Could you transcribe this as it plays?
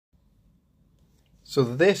So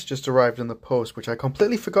this just arrived in the post, which I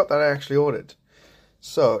completely forgot that I actually ordered.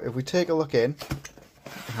 So if we take a look in,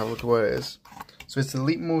 and have a look at what it is. So it's the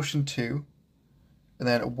Leap Motion 2, and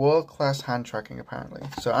then a world-class hand tracking apparently.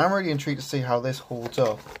 So I'm really intrigued to see how this holds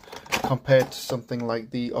up compared to something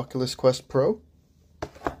like the Oculus Quest Pro,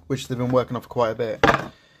 which they've been working on for quite a bit.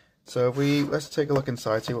 So if let's take a look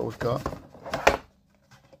inside, see what we've got.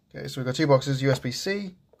 Okay, so we've got two boxes,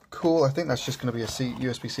 USB-C. Cool, I think that's just going to be a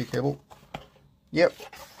USB-C cable. Yep.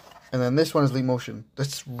 And then this one is Leap Motion.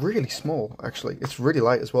 That's really small, actually. It's really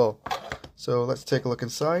light as well. So let's take a look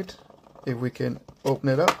inside. If we can open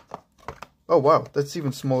it up. Oh wow, that's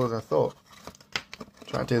even smaller than I thought.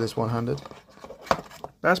 Try to do this one-handed.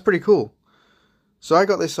 That's pretty cool. So I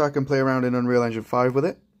got this so I can play around in Unreal Engine 5 with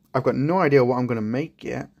it. I've got no idea what I'm going to make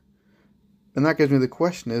yet. And that gives me the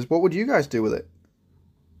question is, what would you guys do with it?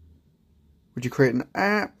 Would you create an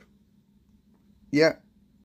app? Yeah,